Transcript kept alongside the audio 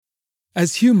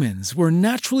As humans, we're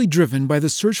naturally driven by the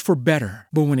search for better.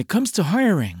 But when it comes to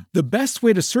hiring, the best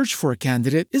way to search for a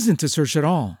candidate isn't to search at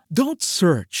all. Don't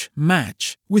search,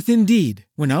 match with Indeed.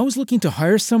 When I was looking to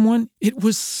hire someone, it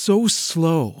was so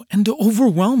slow and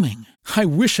overwhelming. I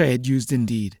wish I had used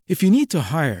Indeed. If you need to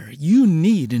hire, you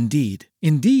need Indeed.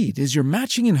 Indeed is your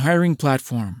matching and hiring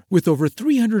platform with over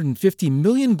 350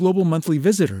 million global monthly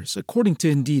visitors, according to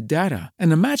Indeed data,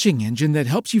 and a matching engine that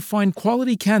helps you find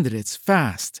quality candidates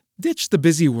fast. Ditch the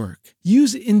busy work.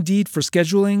 Use Indeed for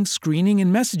scheduling, screening,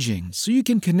 and messaging so you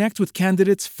can connect with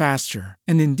candidates faster.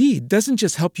 And Indeed doesn't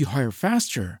just help you hire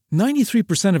faster.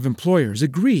 93% of employers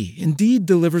agree Indeed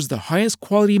delivers the highest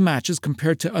quality matches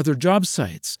compared to other job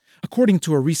sites, according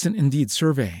to a recent Indeed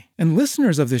survey. And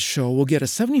listeners of this show will get a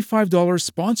 $75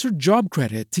 sponsored job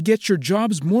credit to get your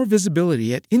jobs more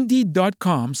visibility at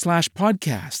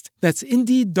Indeed.com/podcast. That's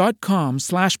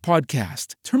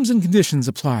Indeed.com/podcast. Terms and conditions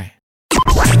apply.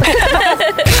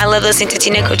 I love listening to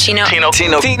Tino Cochino. Tino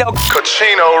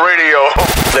Cochino Radio.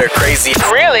 They're crazy.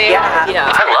 Really?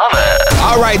 Yeah. I love it.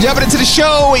 All right, jumping into the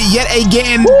show yet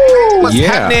again. What's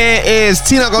happening is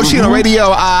Tino Cochino Radio.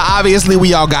 Obviously,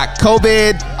 we all got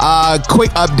COVID.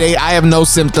 Quick update. I have no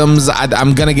symptoms.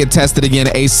 I'm going to get tested again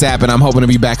ASAP, and I'm hoping to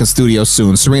be back in studio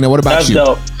soon. Serena, what about you?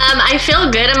 Dope. I feel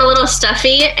good. I'm a little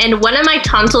stuffy, and one of my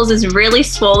tonsils is really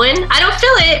swollen. I don't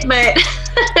feel it, but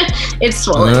it's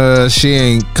swollen. She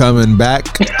ain't coming back.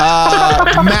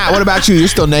 Matt, what about you? You're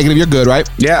still negative. You're good, right?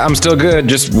 Yeah, I'm still good.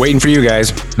 Just waiting for you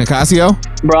guys. Nicasio?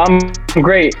 Bro, I'm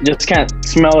great. Just can't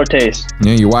smell or taste.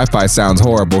 Yeah, your Wi-Fi sounds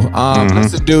horrible.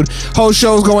 Listen, dude, whole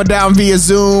show's going down via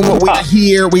Zoom. We're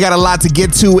here. We got a lot to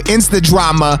get to. Insta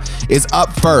drama is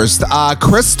up first.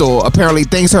 Crystal apparently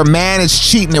thinks her man is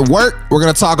cheating at work. We're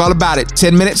going to talk all about it.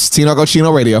 10 minutes, Tino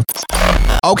Cochino Radio.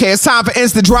 Okay, it's time for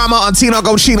Insta Drama on Tino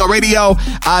Cochino Radio.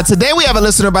 Today we have a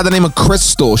listener by the name of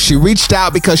Crystal. She reached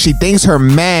out because she thinks her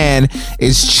man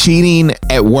is cheating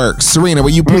at work. Serena,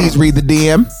 will you please read the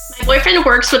DM? My boyfriend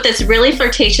works with this really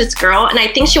flirtatious girl, and I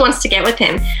think she wants to get with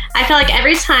him. I feel like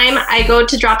every time I go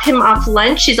to drop him off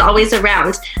lunch, she's always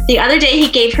around. The other day, he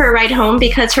gave her a ride home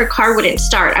because her car wouldn't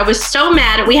start. I was so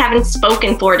mad. We haven't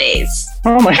spoken 4 days.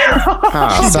 Oh my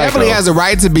God. She definitely has a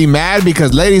right to be mad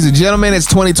because, ladies and gentlemen, it's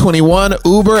 2021.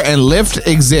 Uber and Lyft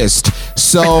exist.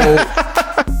 So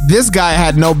this guy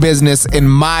had no business, in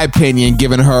my opinion,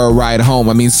 giving her a ride home.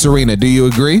 I mean, Serena, do you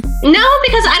agree? No,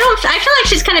 because I feel like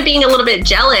she's kind of being a little bit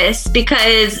jealous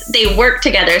because they work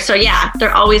together. So yeah,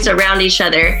 they're always around each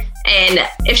other. And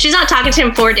if she's not talking to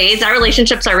him 4 days, that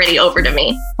relationship's already over to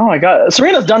me. Oh my God.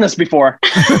 Serena's done this before.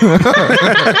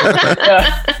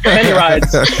 Many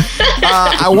rides.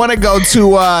 I want to go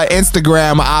to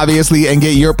Instagram, obviously, and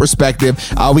get your perspective.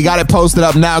 We got it posted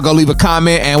up now. Go leave a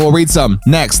comment and we'll read some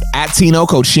next at Tino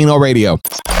Cochino Radio.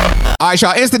 All right,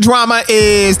 y'all. Instant Drama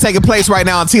is taking place right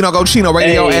now on Tino Cochino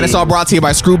Radio, and it's all brought to you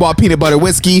by Screwball Peanut Butter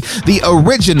Whiskey, the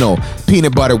original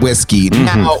peanut butter whiskey.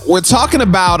 Now, we're talking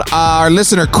about our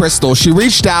listener, Crystal. She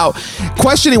reached out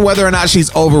questioning whether or not she's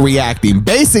overreacting.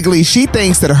 Basically, she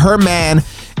thinks that her man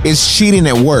is cheating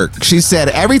at work. She said,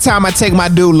 every time I take my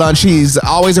dude lunch, he's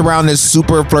always around this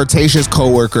super flirtatious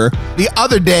coworker. The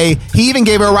other day, he even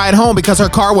gave her a ride home because her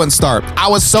car wouldn't start. I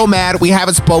was so mad. We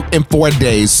haven't spoke in 4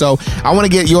 days. So I want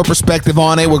to get your perspective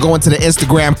on it. We're going to the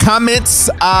Instagram comments.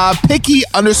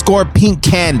 Picky_pink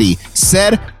candy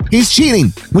said, he's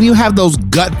cheating. When you have those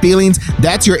gut feelings,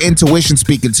 that's your intuition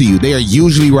speaking to you. They are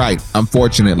usually right,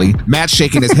 unfortunately. Matt's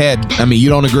shaking his head. I mean, you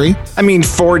don't agree? I mean,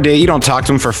 4 days. You don't talk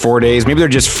to him for 4 days. Maybe they're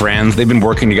just friends. They've been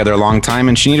working together a long time,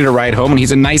 and she needed a ride home, and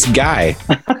he's a nice guy.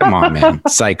 Come on, man.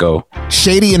 Psycho.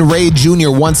 Shady and Ray Jr.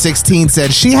 116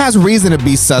 said she has reason to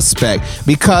be suspect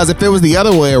because if it was the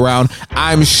other way around,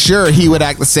 I'm sure he would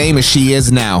act the same as she is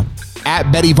now.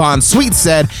 At Betty Von Sweet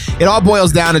said, it all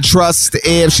boils down to trust.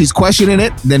 If she's questioning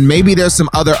it, then maybe there's some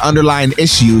other underlying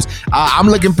issues. I'm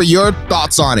looking for your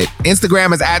thoughts on it.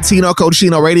 Instagram is at Tino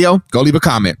Cochino Radio. Go leave a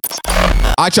comment.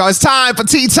 All right, y'all, it's time for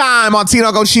tea time on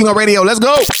Tino Cochino Radio. Let's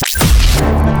go.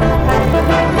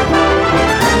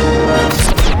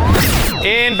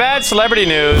 In bad celebrity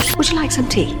news. Would you like some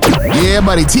tea? Yeah,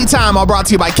 buddy. Tea time all brought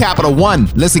to you by Capital One.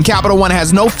 Listen, Capital One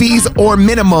has no fees or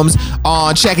minimums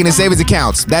on checking and savings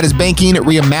accounts. That is banking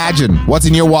reimagined. What's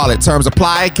in your wallet? Terms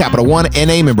apply. Capital One,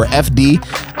 NA, member FDIC.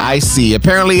 I see.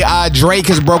 Apparently, Drake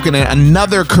has broken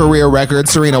another career record.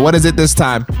 Serena, what is it this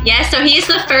time? Yeah, so he's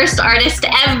the first artist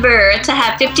ever to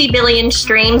have 50 billion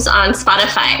streams on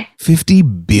Spotify. 50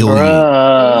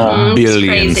 billion. Billion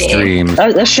crazy. streams.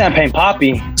 That's champagne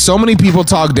poppy. So many people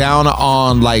talk down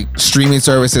on like streaming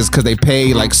services because they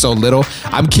pay like so little.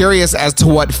 I'm curious as to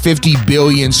what 50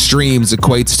 billion streams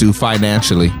equates to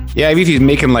financially. Yeah, if he's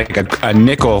making like a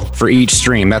nickel for each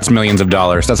stream, that's millions of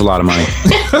dollars. That's a lot of money.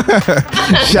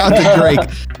 Shout out to Drake.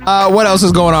 What else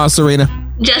is going on, Serena?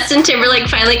 Justin Timberlake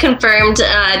finally confirmed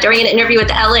during an interview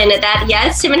with Ellen that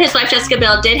yes, him and his wife Jessica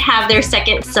Biel did have their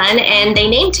second son, and they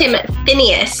named him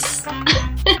Phineas.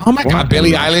 Oh my God,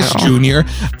 Billie Eilish Jr.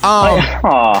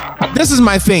 Aw. This is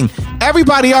my thing.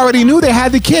 Everybody already knew they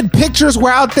had the kid. Pictures were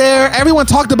out there. Everyone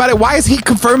talked about it. Why is he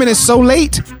confirming it so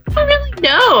late? I don't really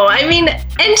know. I mean,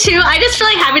 and two, I just feel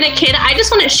like having a kid, I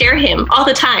just want to share him all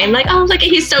the time. Like, oh, look,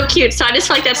 he's so cute. So I just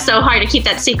feel like that's so hard to keep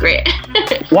that secret.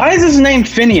 Why is his name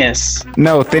Phineas?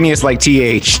 No, Phineas like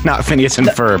TH, not Phineas and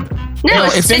Ferb. No,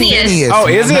 it's Phineas. Oh,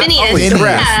 is it? Phineas. Holy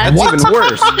crap. Yeah. That's even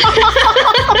worse.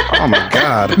 Oh my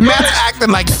God. Matt's acting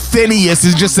like Phineas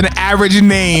is just an average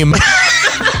name.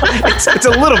 It's a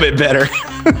little bit better.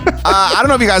 I don't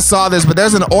know if you guys saw this, but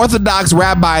there's an Orthodox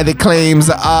rabbi that claims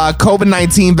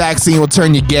COVID-19 vaccine will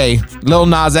turn you gay. Lil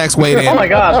Nas X weighed in. Oh my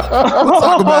God. We'll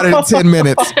talk about it in 10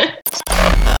 minutes.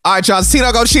 All right, y'all. It's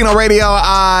Tino Cochino Radio.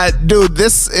 Dude,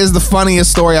 this is the funniest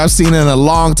story I've seen in a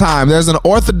long time. There's an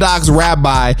Orthodox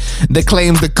rabbi that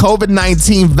claims the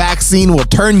COVID-19 vaccine will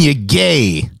turn you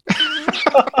gay.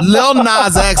 Lil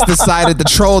Nas X decided to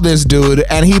troll this dude,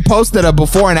 and he posted a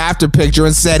before and after picture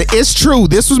and said, "It's true,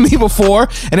 this was me before,"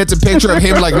 and it's a picture of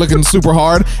him like looking super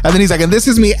hard, and then he's like, "And this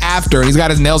is me after," and he's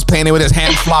got his nails painted with his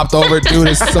hands flopped over. Dude,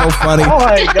 it's so funny. Oh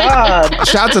my God.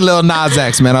 Shout out to Lil Nas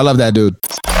X, man. I love that dude.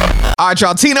 All right,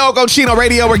 y'all. Tino Cochino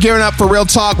Radio. We're gearing up for Real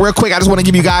Talk. Real quick, I just want to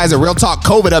give you guys a Real Talk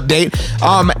COVID update.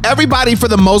 Everybody, for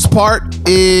the most part,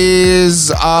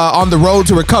 is on the road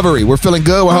to recovery. We're feeling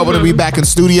good. We're hoping to be back in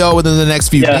studio within the next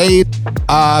few days,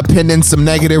 pending some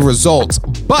negative results.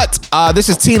 But this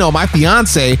is Tino, my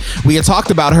fiance. We had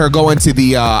talked about her going to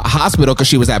the hospital because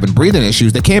she was having breathing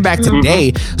issues. They came back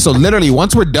today. So literally,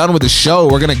 once we're done with the show,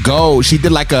 we're going to go. She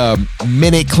did like a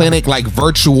minute clinic, like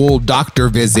virtual doctor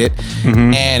visit.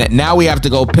 And now we have to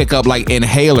go pick up like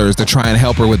inhalers to try and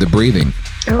help her with the breathing.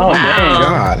 Oh, dang.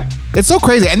 God. It's so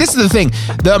crazy. And this is the thing.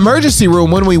 The emergency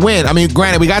room, when we went, I mean,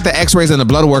 granted, we got the x-rays and the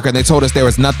blood work and they told us there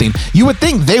was nothing. You would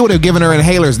think they would have given her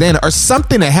inhalers then or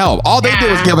something to help. All they did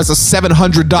was give us a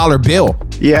 $700 bill.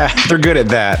 Yeah, they're good at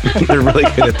that. They're really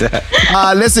good at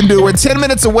that. Listen, dude, we're 10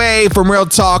 minutes away from Real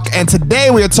Talk, and today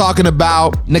we are talking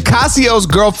about Nicasio's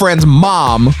girlfriend's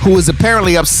mom, who is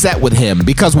apparently upset with him.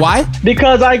 Because why?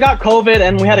 Because I got COVID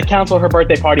and we had to cancel her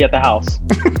birthday party at the house.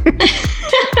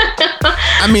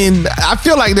 I mean, I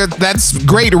feel like that's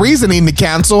great reasoning to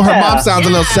cancel. Her mom sounds a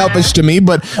little selfish to me,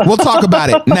 but we'll talk about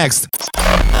it next.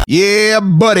 Yeah,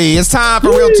 buddy. It's time for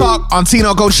Real Talk on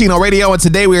Tino Cochino Radio, and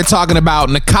today we are talking about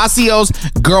Nicasio's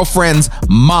girlfriend's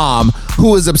mom,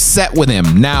 who is upset with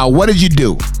him. Now, what did you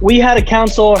do? We had to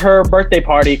cancel her birthday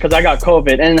party because I got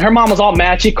COVID, and her mom was all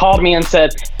mad. She called me and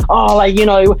said, "Oh, like, you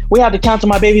know, we had to cancel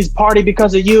my baby's party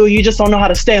because of you. You just don't know how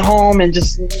to stay home and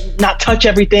just not touch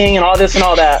everything and all this and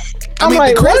all that." I mean,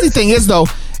 the crazy thing is, though,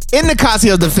 in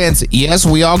Nicasio's defense, yes,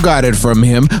 we all got it from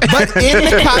him, but in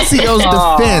Nicasio's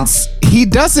defense, he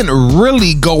doesn't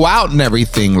really go out and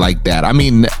everything like that. I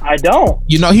mean, I don't.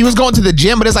 You know, he was going to the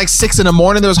gym, but it's like 6 a.m.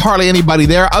 There was hardly anybody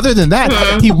there. Other than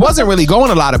that, he wasn't really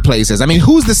going a lot of places. I mean,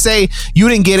 who's to say you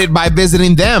didn't get it by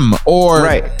visiting them or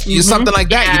something like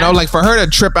that? You know, like for her to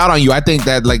trip out on you, I think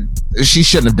that like she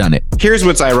shouldn't have done it. Here's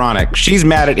what's ironic. She's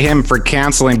mad at him for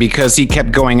canceling because he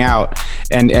kept going out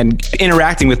and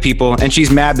interacting with people. And she's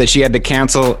mad that she had to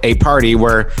cancel a party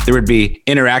where there would be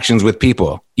interactions with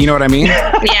people. You know what I mean?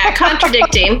 Yeah,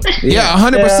 contradicting. Yeah,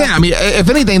 100%. I mean, if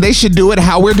anything, they should do it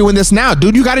how we're doing this now.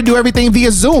 Dude, you got to do everything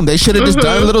via Zoom. They should have just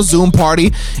done a little Zoom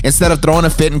party instead of throwing a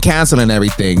fit and canceling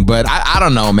everything. But I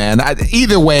don't know, man.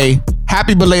 Either way,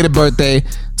 happy belated birthday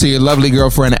to your lovely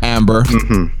girlfriend, Amber.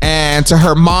 And to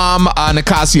her mom,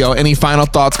 Nicasio. Any final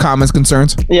thoughts, comments,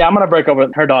 concerns? Yeah, I'm going to break up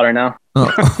with her daughter now.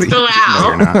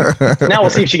 Wow. Now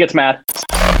we'll see if she gets mad.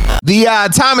 The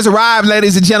time has arrived,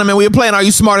 ladies and gentlemen. We are playing Are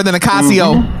You Smarter Than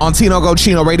Nicasio on Tino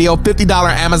Cochino Radio. $50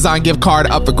 Amazon gift card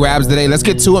up for grabs today. Let's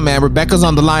get to it, man. Rebecca's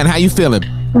on the line. How you feeling?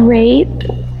 Great.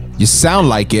 You sound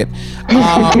like it.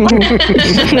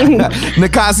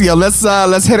 Nicasio,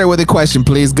 let's hit her with a question,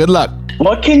 please. Good luck.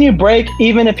 What can you break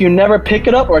even if you never pick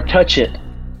it up or touch it?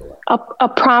 A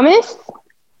promise?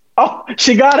 Oh,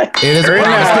 she got it. It is a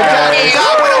promise. Good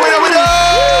job.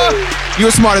 Winner. You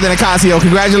were smarter than Ocasio.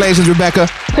 Congratulations, Rebecca.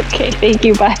 Okay, thank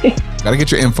you. Bye. Gotta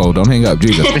get your info. Don't hang up.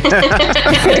 Jesus. Rebecca's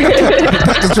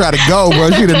trying to go,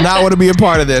 bro. She did not want to be a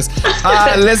part of this.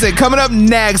 Listen, coming up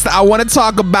next, I want to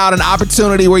talk about an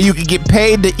opportunity where you can get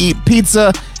paid to eat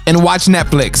pizza and watch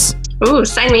Netflix. Ooh,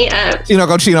 sign me up. Tino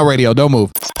Cochino Radio. Don't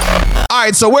move. All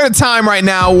right, so we're at a time right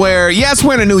now where, yes,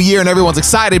 we're in a new year and everyone's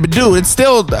excited, but dude, it's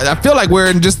still, I feel like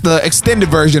we're in just the extended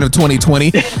version of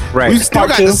 2020. Right. We've still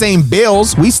got the same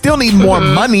bills. We still need more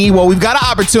money. Well, we've got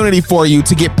an opportunity for you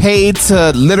to get paid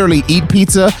to literally eat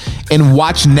pizza and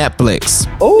watch Netflix.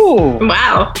 Oh,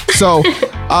 wow. So,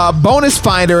 Bonus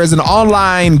Finder is an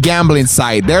online gambling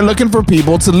site. They're looking for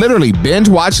people to literally binge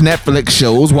watch Netflix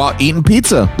shows while eating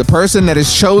pizza. The person that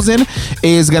is chosen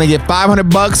is going to get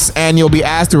 $500 and you'll be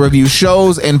asked to review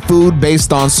shows and food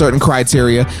based on certain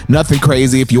criteria. Nothing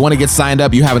crazy. If you want to get signed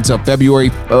up, you have until February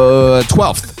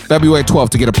 12th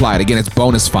to get applied. Again, it's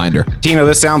Bonus Finder. Tino,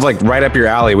 this sounds like right up your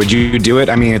alley. Would you do it?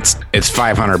 I mean, it's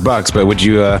 $500, but would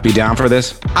you be down for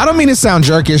this? I don't mean to sound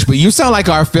jerkish, but you sound like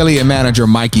our affiliate manager,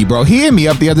 Mikey, bro. He hit me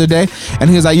up the other day and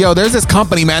he was like, yo, there's this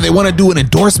company, man. They want to do an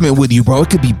endorsement with you, bro.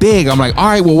 It could be big. I'm like, all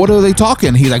right, well, what are they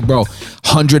talking? He's like, bro,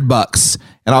 $100.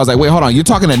 And I was like, wait, hold on. You're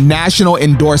talking a national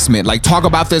endorsement. Like, talk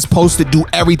about this, post it, do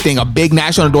everything. A big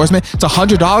national endorsement. It's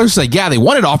 $100. He's like, yeah, they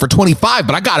want it all for $25,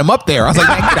 but I got him up there. I was like,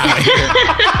 man, get out of here.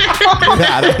 Get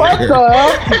out of what here. the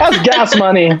hell? That's gas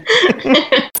money.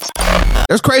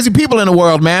 There's crazy people in the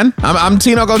world, man. I'm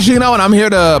Tino Cochino, and I'm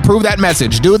here to prove that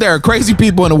message. Dude, there are crazy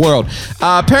people in the world.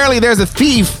 Apparently, there's a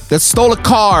thief that stole a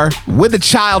car with a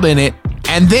child in it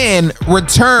and then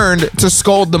returned to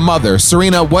scold the mother.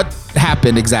 Serena, what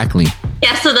happened exactly?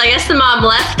 Yeah, so I guess the mom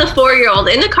left the 4-year-old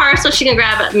in the car so she can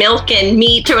grab milk and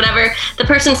meat or whatever. The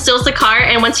person steals the car,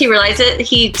 and once he realized it,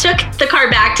 he took the car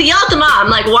back to yell at the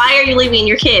mom, like, why are you leaving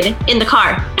your kid in the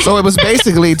car? So it was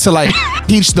basically to, like,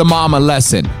 teach the mom a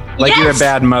lesson. Like, you're a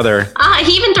bad mother.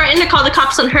 He even threatened to call the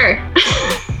cops on her.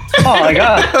 Oh, my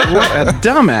God. What a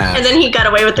dumbass. And then he got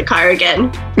away with the car again.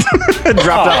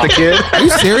 Dropped off the kid. Are you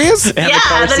serious?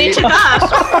 Yeah, then he took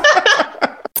off.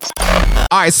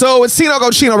 All right, so it's Tino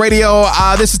Cochino Radio.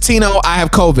 This is Tino. I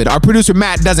have COVID. Our producer,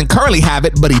 Matt, doesn't currently have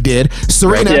it, but he did.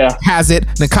 Serena has it.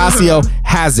 Nicasio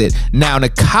has it. Now,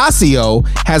 Nicasio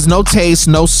has no taste,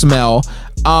 no smell.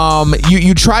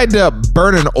 You tried to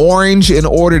burn an orange in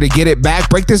order to get it back.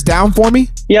 Break this down for me.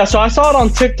 Yeah, so I saw it on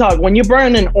TikTok. When you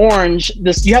burn an orange,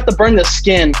 you have to burn the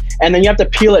skin, and then you have to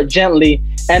peel it gently.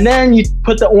 And then you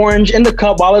put the orange in the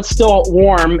cup while it's still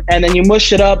warm, and then you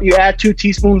mush it up. You add 2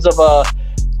 teaspoons of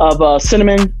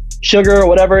cinnamon sugar or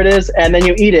whatever it is, and then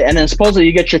you eat it, and then supposedly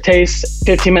you get your taste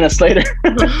 15 minutes later.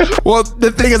 Well,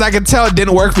 the thing is, I can tell it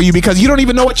didn't work for you because you don't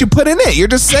even know what you put in it. You're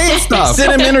just saying stuff.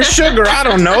 Cinnamon or sugar, I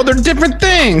don't know. They're different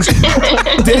things.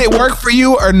 Did it work for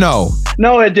you or no?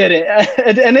 No, it didn't.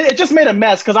 And it just made a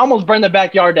mess because I almost burned the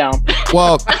backyard down.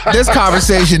 Well, this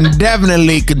conversation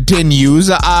definitely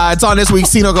continues. It's on this week's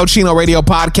Tino Cochino Radio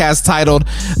podcast titled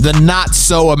The Not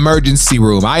So Emergency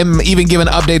Room. I'm even giving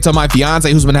updates on my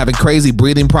fiance who's been having crazy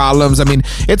breathing problems. I mean,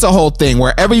 it's a whole thing.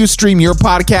 Wherever you stream your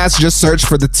podcast, just search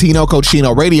for the Tino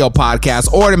Cochino Radio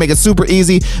podcast. Or to make it super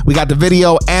easy, we got the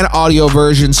video and audio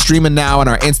version streaming now on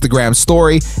our Instagram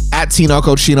story at Tino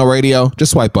Cochino Radio.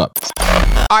 Just swipe up.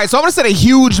 All right, so I'm going to send a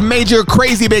huge, major,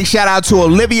 crazy big shout out to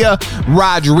Olivia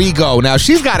Rodrigo. Now,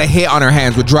 she's got a hit on her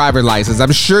hands with driver's license.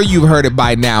 I'm sure you've heard it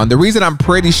by now. And the reason I'm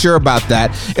pretty sure about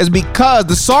that is because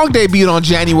the song debuted on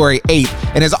January 8th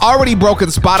and has already broken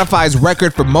Spotify's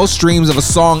record for most streams of a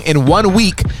song in 1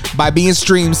 week by being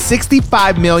streamed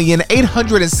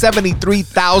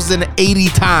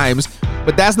 65,873,080 times.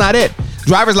 But that's not it.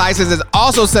 Driver's License has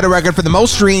also set a record for the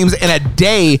most streams in a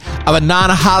day of a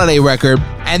non-holiday record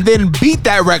and then beat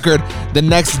that record the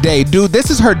next day. Dude, this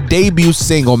is her debut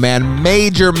single, man.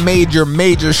 Major, major,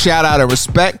 major shout out and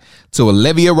respect to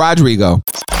Olivia Rodrigo.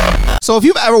 So if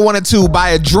you've ever wanted to buy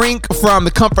a drink from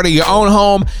the comfort of your own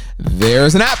home,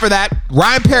 there's an app for that.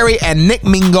 Ryan Perry and Nick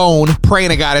Mingone, praying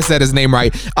to God I said his name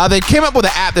right, they came up with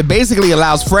an app that basically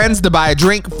allows friends to buy a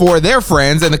drink for their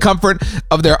friends in the comfort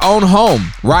of their own home.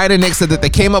 Ryan and Nick said that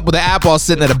they came up with the app while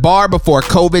sitting at a bar before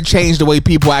COVID changed the way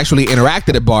people actually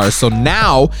interacted at bars. So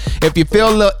now, if you feel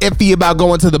a little iffy about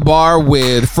going to the bar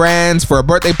with friends for a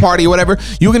birthday party or whatever,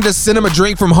 you can just send them a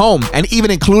drink from home and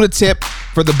even include a tip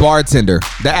for the bartender.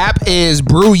 The app is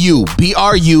Brew You,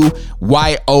 BRUYOU.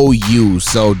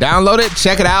 So download Download it,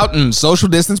 check it out, and social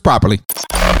distance properly.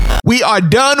 We are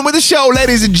done with the show,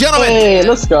 ladies and gentlemen. Hey,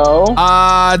 let's go.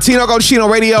 Tino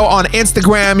Cochino Radio on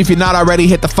Instagram. If you're not already,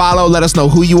 hit the follow. Let us know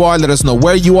who you are. Let us know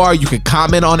where you are. You can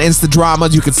comment on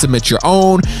Instadramas. You can submit your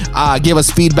own. Give us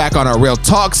feedback on our Real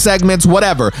Talk segments,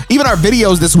 whatever. Even our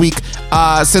videos this week,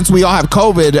 since we all have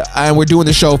COVID and we're doing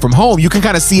the show from home, you can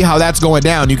kind of see how that's going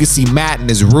down. You can see Matt in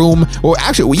his room. Well,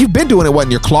 actually, you've been doing it, what,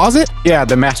 in your closet? Yeah,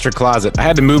 the master closet. I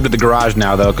had to move to the garage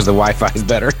now, though, because the Wi-Fi is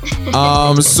better.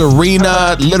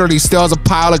 Serena literally still has a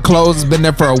pile of clothes. It's been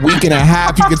there for a week and a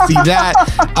half. You can see that.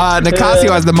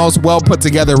 Nicasio has the most well put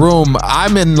together room.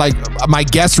 I'm in like my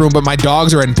guest room, but my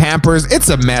dogs are in Pampers. It's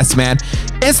a mess, man.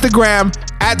 Instagram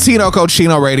at Tino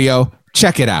Cochino Radio.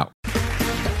 Check it out.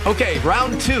 Okay,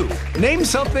 round 2. Name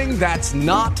something that's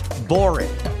not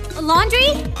boring. A laundry?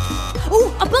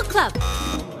 Ooh, a book club.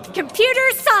 Computer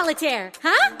solitaire,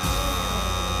 huh?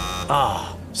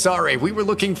 Ah, sorry, we were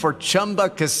looking for Chumba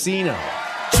Casino.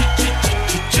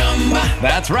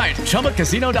 That's right.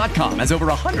 ChumbaCasino.com has over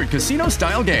 100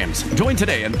 casino-style games. Join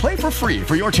today and play for free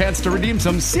for your chance to redeem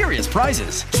some serious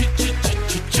prizes.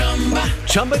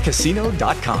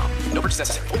 ChumbaCasino.com. No purchase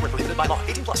necessary. Void where prohibited by law.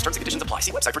 18+ terms and conditions apply.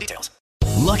 See website for details.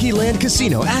 Lucky Land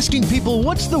Casino, asking people,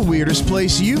 what's the weirdest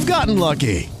place you've gotten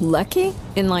lucky? Lucky?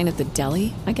 In line at the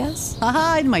deli, I guess?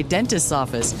 Aha, in my dentist's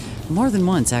office. More than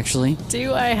once, actually.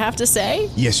 Do I have to say?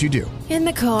 Yes, you do. In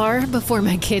the car before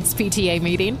my kids' PTA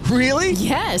meeting. Really?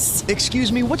 Yes.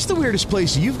 Excuse me, what's the weirdest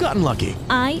place you've gotten lucky?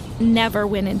 I never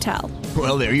win and tell.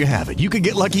 Well, there you have it. You can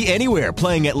get lucky anywhere,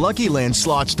 playing at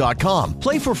LuckyLandSlots.com.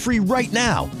 Play for free right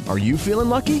now. Are you feeling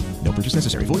lucky? No purchase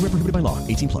necessary. Void where prohibited by law.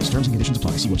 18+ terms and conditions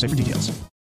apply. See website for details.